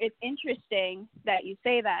 So it's interesting that you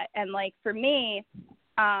say that. And for me,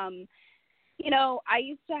 I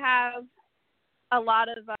used to have a lot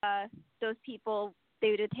of those people.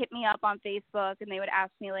 They would hit me up on Facebook and they would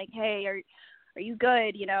ask me hey, are you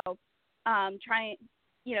good? Trying,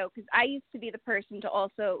 because I used to be the person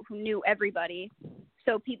who knew everybody.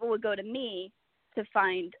 So people would go to me to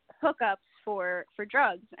find hookups for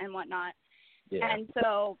drugs and whatnot. Yeah. And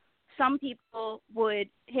so some people would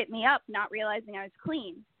hit me up not realizing I was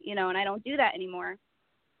clean, and I don't do that anymore.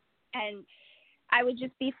 And I would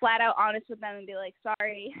just be flat out honest with them and be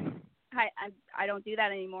sorry, I don't do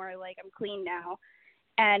that anymore. I'm clean now.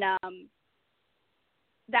 And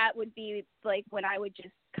that would be when I would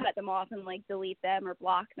just cut them off and delete them or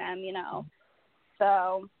block them,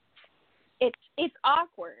 So it's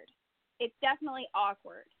awkward. It's definitely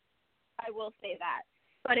awkward. I will say that.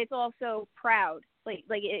 But it's also proud.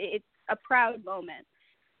 It's a proud moment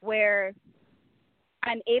where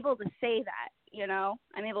I'm able to say that,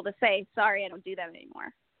 I'm able to say, sorry, I don't do that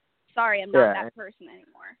anymore. Sorry, I'm not that person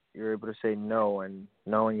anymore. You're able to say no, and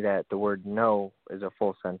knowing that the word no is a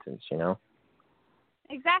full sentence,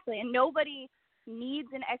 Exactly. And nobody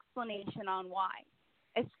needs an explanation on why.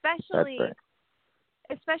 Especially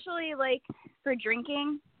for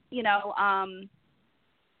drinking,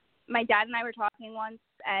 my dad and I were talking once,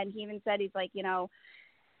 and he even said, he's back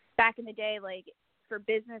in the day, for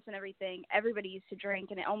business and everything, everybody used to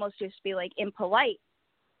drink, and it almost used to be impolite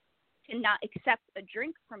to not accept a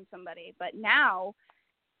drink from somebody. But now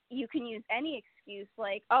you can use any excuse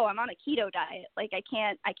oh, I'm on a keto diet. I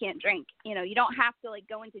can't drink. You don't have to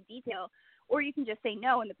go into detail, or you can just say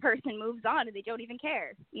no and the person moves on and they don't even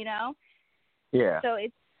care, Yeah. So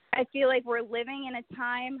I feel we're living in a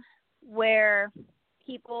time where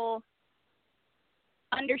people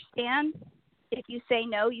understand if you say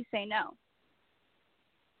no, you say no.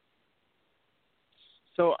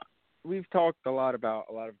 So we've talked a lot about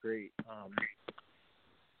a lot of great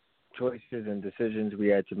choices and decisions we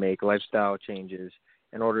had to make, lifestyle changes,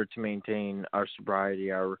 in order to maintain our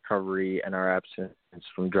sobriety, our recovery, and our abstinence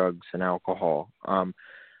from drugs and alcohol.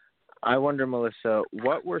 I wonder, Melissa,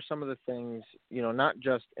 what were some of the things, not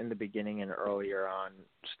just in the beginning and earlier on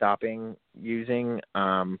stopping using,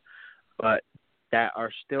 but that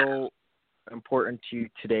are still important to you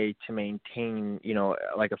today to maintain,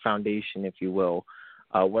 a foundation, if you will?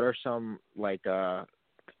 What are some, what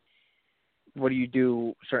do you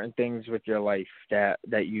do, certain things with your life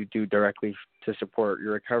that you do directly to support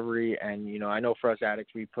your recovery? And, I know for us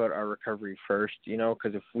addicts, we put our recovery first,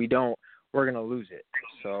 because if we don't, we're going to lose it.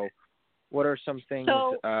 So what are some things?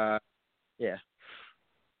 So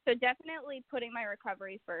definitely putting my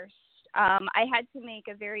recovery first. I had to make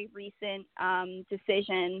a very recent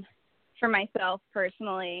decision for myself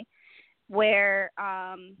personally, where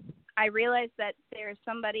I realized that there's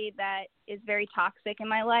somebody that is very toxic in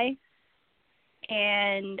my life,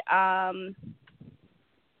 and I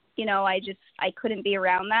couldn't be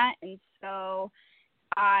around that, and so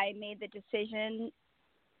I made the decision.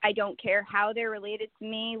 I don't care how they're related to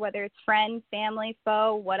me, whether it's friend, family,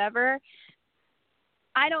 foe, whatever.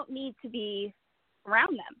 I don't need to be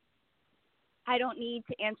around them. I don't need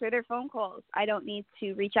to answer their phone calls. I don't need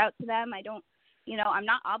to reach out to them. I'm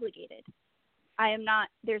not obligated.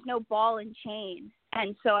 There's no ball and chain.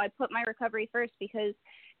 And so I put my recovery first because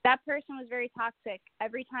that person was very toxic.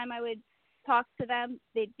 Every time I would talk to them,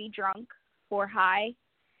 they'd be drunk or high,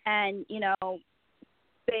 and,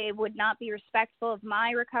 they would not be respectful of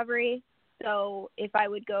my recovery. So if I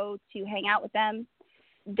would go to hang out with them,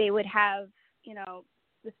 they would have,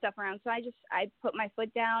 the stuff around. So I put my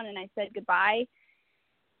foot down and I said goodbye.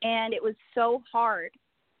 And it was so hard.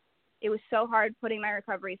 It was so hard putting my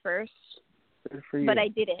recovery first. Good for you. But I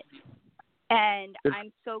did it. And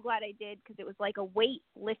I'm so glad I did, because it was like a weight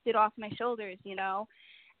lifted off my shoulders,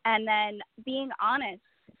 and then being honest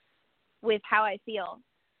with how I feel,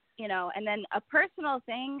 and then a personal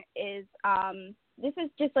thing is, this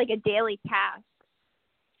is just like a daily task.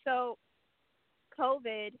 So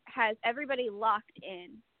COVID has everybody locked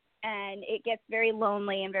in, and it gets very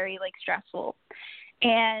lonely and very stressful.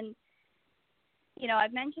 And,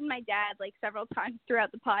 I've mentioned my dad several times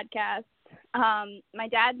throughout the podcast. My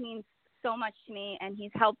dad means so much to me, and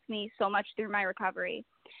he's helped me so much through my recovery.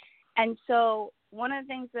 And so one of the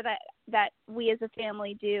things that we as a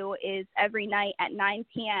family do is every night at 9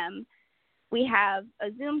 p.m. we have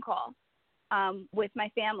a Zoom call with my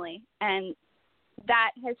family, and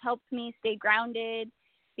that has helped me stay grounded,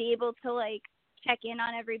 be able to check in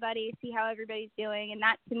on everybody, see how everybody's doing, and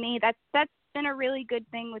that, to me, that's been a really good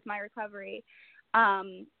thing with my recovery,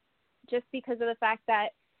 just because of the fact that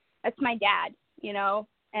that's my dad,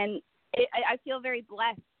 and I feel very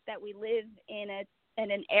blessed that we live in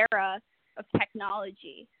an era of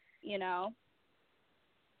technology, Yeah,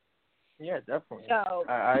 definitely. So,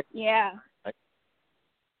 yeah.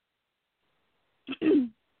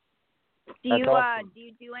 Awesome. Do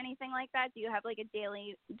you do anything like that? Do you have a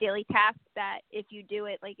daily task that if you do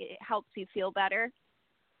it, it helps you feel better?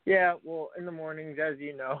 Yeah, well, in the mornings, as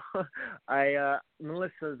you know,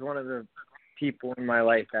 Melissa is one of the people in my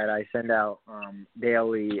life that I send out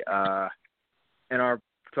daily. In our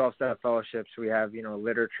 12-step fellowships, we have,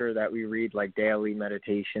 literature that we read, like daily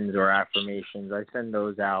meditations or affirmations. I send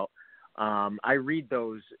those out. I read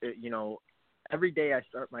those, every day I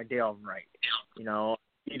start my day off right.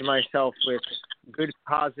 Feed myself with good,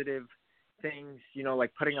 positive things,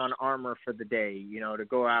 like putting on armor for the day, to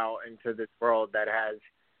go out into this world that has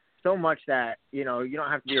so much that, you don't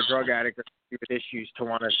have to be a drug addict or with issues to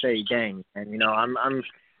want to say, dang. And, I'm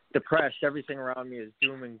depressed. Everything around me is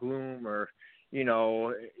doom and gloom, or,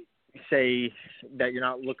 say that you're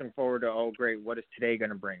not looking forward to, oh, great, what is today going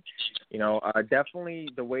to bring? Definitely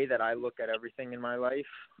the way that I look at everything in my life,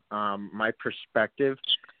 my perspective,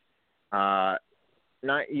 not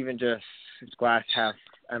even just glass half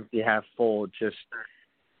empty, half full, just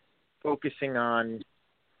focusing on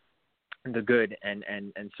the good and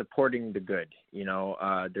supporting the good.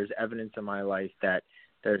 There's evidence in my life that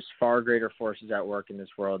there's far greater forces at work in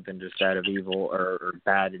this world than just that of evil or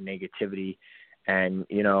bad and negativity. And,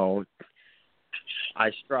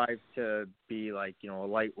 I strive to be a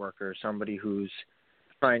light worker, somebody who's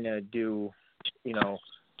trying to do,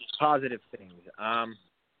 positive things.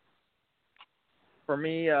 For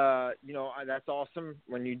me, that's awesome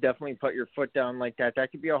when you definitely put your foot down like that.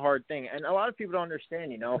 That could be a hard thing. And a lot of people don't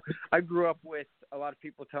understand, I grew up with a lot of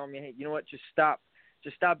people telling me, hey, you know what, just stop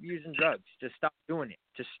using drugs. Just stop doing it.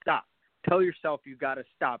 Just stop. Tell yourself you got to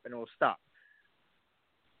stop and it will stop.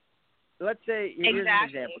 Let's say, here's an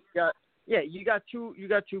example. You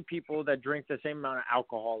got two people that drink the same amount of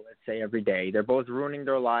alcohol, let's say, every day. They're both ruining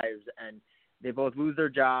their lives, and they both lose their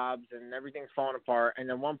jobs, and everything's falling apart. And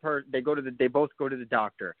then they both go to the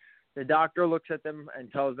doctor. The doctor looks at them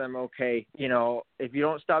and tells them, okay, if you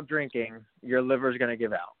don't stop drinking, your liver's going to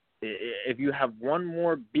give out. If you have one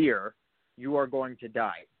more beer, you are going to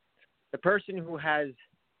die. The person who has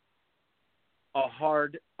a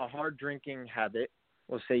hard drinking habit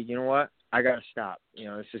will say, you know what, I got to stop.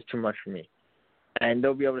 This is too much for me. And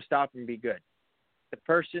they'll be able to stop and be good. The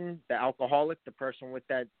alcoholic, the person with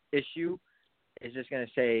that issue is just going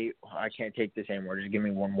to say, oh, I can't take this anymore. Just give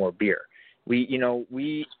me one more beer. We,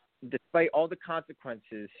 despite all the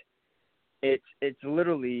consequences, it's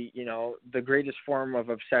literally, the greatest form of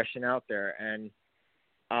obsession out there. And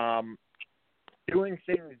Doing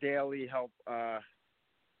things daily help,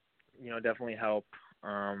 definitely help.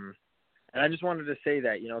 And I just wanted to say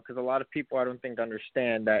that, because a lot of people I don't think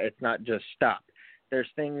understand that it's not just stop. There's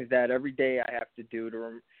things that every day I have to do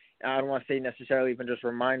I don't want to say necessarily even just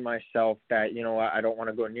remind myself that, I don't want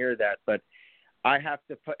to go near that, but I have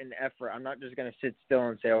to put in effort. I'm not just going to sit still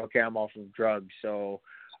and say, okay, I'm off of drugs, so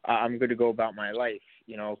I'm good to go about my life,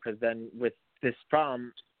 because then with this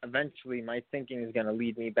problem, eventually my thinking is going to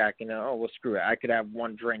lead me back into, oh, well, screw it. I could have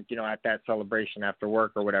one drink, at that celebration after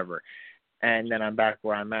work or whatever, and then I'm back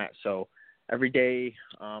where I'm at. So every day,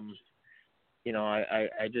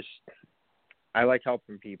 I like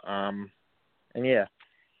helping people. And yeah,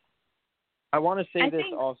 I want to say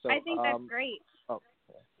also. I think that's great. Oh,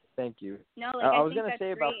 thank you. No, I was going to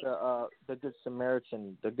say great. about the Good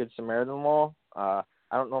Samaritan law. I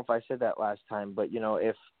don't know if I said that last time, but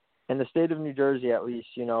if in the state of New Jersey, at least,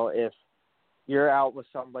 if you're out with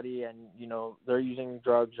somebody and they're using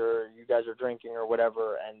drugs or you guys are drinking or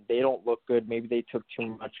whatever, and they don't look good, maybe they took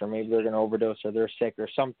too much, or maybe they're going to overdose, or they're sick or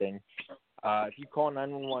something. If you call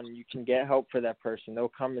 911, you can get help for that person. They'll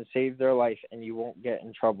come and save their life, and you won't get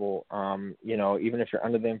in trouble. Even if you're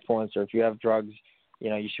under the influence or if you have drugs,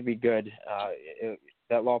 you should be good.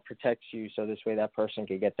 That law protects you, so this way that person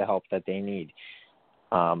can get the help that they need.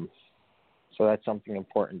 So that's something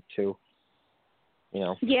important too.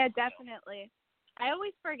 Yeah, definitely. I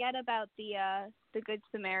always forget about the Good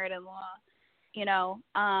Samaritan law.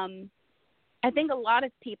 I think a lot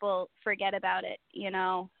of people forget about it.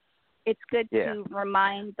 It's good to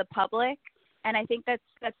remind the public, and I think that's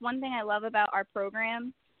one thing I love about our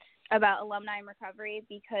program, about Alumni in Recovery,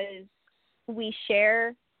 because we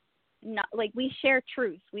share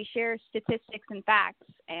truth, we share statistics and facts,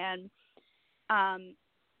 and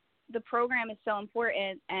the program is so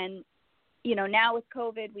important. And now with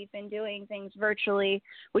COVID, we've been doing things virtually,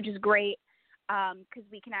 which is great, because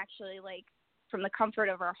we can actually, from the comfort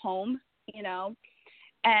of our home,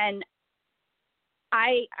 and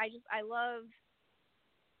I love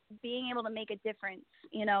being able to make a difference,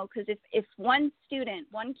 because if one student,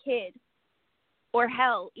 one kid, or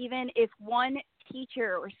hell, even if one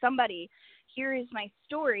teacher or somebody hears my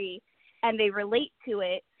story and they relate to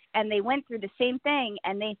it and they went through the same thing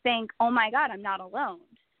and they think, oh my God, I'm not alone,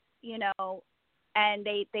 and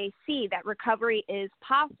they see that recovery is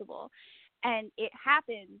possible and it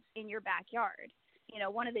happens in your backyard.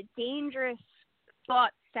 One of the dangerous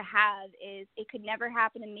thoughts to have is it could never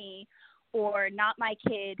happen to me, or not my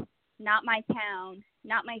kid, not my town,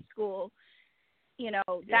 not my school.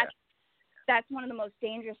 That's one of the most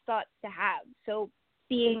dangerous thoughts to have. So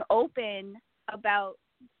being open about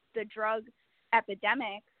the drug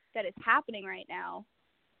epidemic that is happening right now,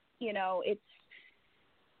 you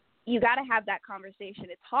got to have that conversation.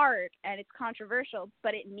 It's hard and it's controversial,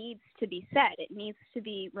 but it needs to be said. It needs to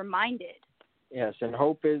be reminded. Yes, and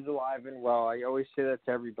hope is alive and well. I always say that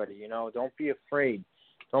to everybody, don't be afraid.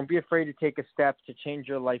 Don't be afraid to take a step to change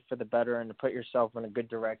your life for the better and to put yourself in a good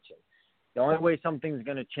direction. The only way something's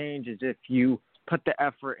going to change is if you put the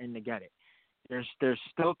effort in to get it. There's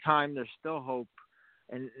still time, there's still hope,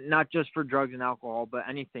 and not just for drugs and alcohol, but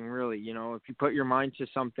anything really. If you put your mind to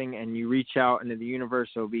something and you reach out into the universe,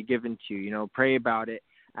 it will be given to you. Pray about it,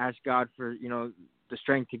 ask God for, the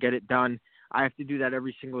strength to get it done. I have to do that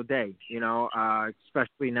every single day,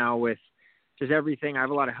 especially now with just everything. I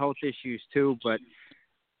have a lot of health issues too, but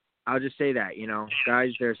I'll just say that,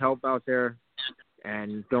 guys, there's help out there,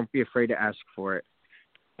 and don't be afraid to ask for it.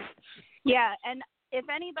 Yeah, and if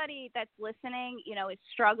anybody that's listening, is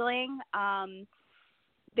struggling,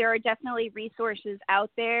 there are definitely resources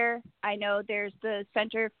out there. I know there's the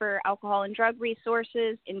Center for Alcohol and Drug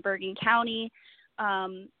Resources in Bergen County.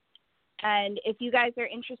 And if you guys are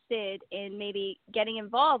interested in maybe getting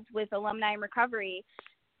involved with Alumni in Recovery,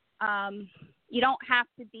 you don't have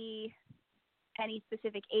to be any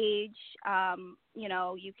specific age.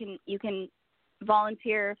 You can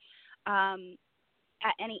volunteer at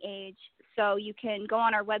any age. So you can go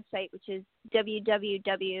on our website, which is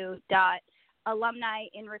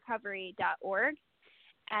www.alumniinrecovery.org.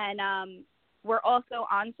 And we're also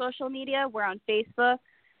on social media. We're on Facebook.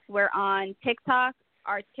 We're on TikTok.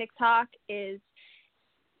 Our TikTok is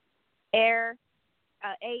ANRNJ,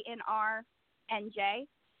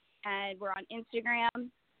 and we're on Instagram.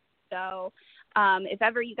 So if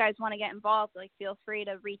ever you guys want to get involved, feel free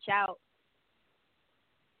to reach out.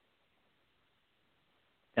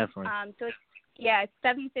 Definitely. So it's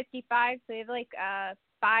 7:55. So we have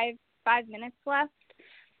 5 minutes left.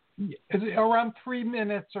 Around 3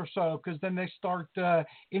 minutes or so, because then they start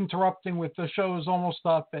interrupting with the show is almost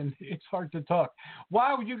up and it's hard to talk.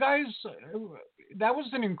 Wow, you guys, that was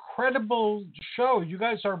an incredible show. You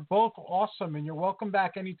guys are both awesome, and you're welcome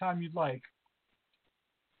back anytime you'd like.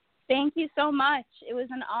 Thank you so much. It was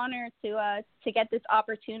an honor to get this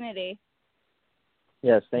opportunity.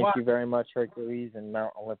 Yes, thank you very much, Hercules and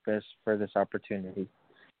Mount Olympus, for this opportunity.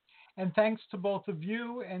 And thanks to both of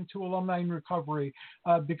you and to Alumni in Recovery,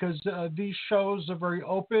 because these shows are very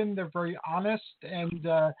open, they're very honest, and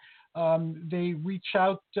they reach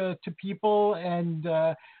out to people, and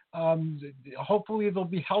hopefully they'll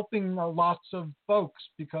be helping lots of folks,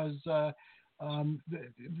 because the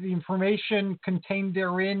information contained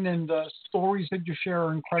therein and the stories that you share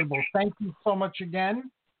are incredible. Thank you so much again,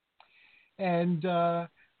 and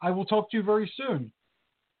I will talk to you very soon.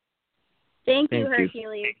 Thank you,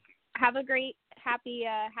 Hercules. Have a great, happy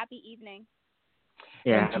evening.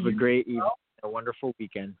 Yeah, have a great evening, a wonderful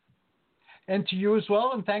weekend. And to you as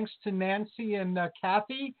well, and thanks to Nancy and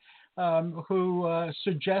Kathy, who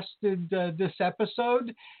suggested this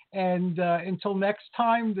episode. And until next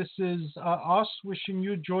time, this is us wishing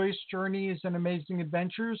you joyous journeys and amazing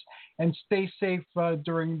adventures, and stay safe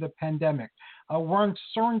during the pandemic. We're on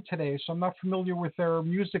CERN today, so I'm not familiar with their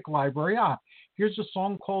music library. Here's a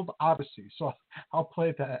song called Odyssey, so I'll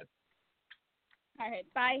play that. All right.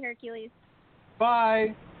 Bye, Hercules.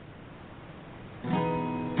 Bye.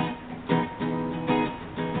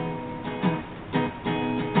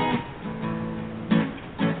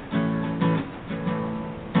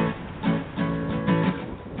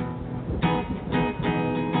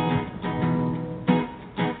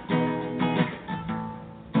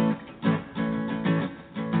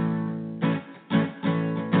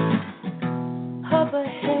 Up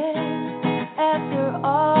ahead, after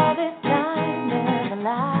all this time, there's a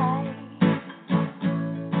light.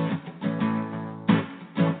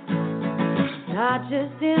 Not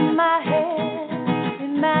just in my head,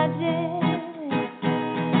 imagine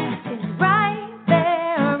it's right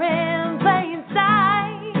there in plain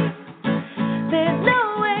sight. There's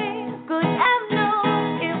no way could have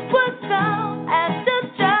known it would come as the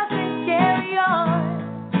traffic carry on.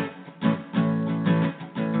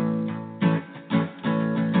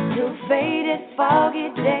 Till faded foggy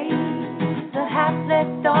days, the half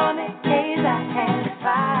left on it.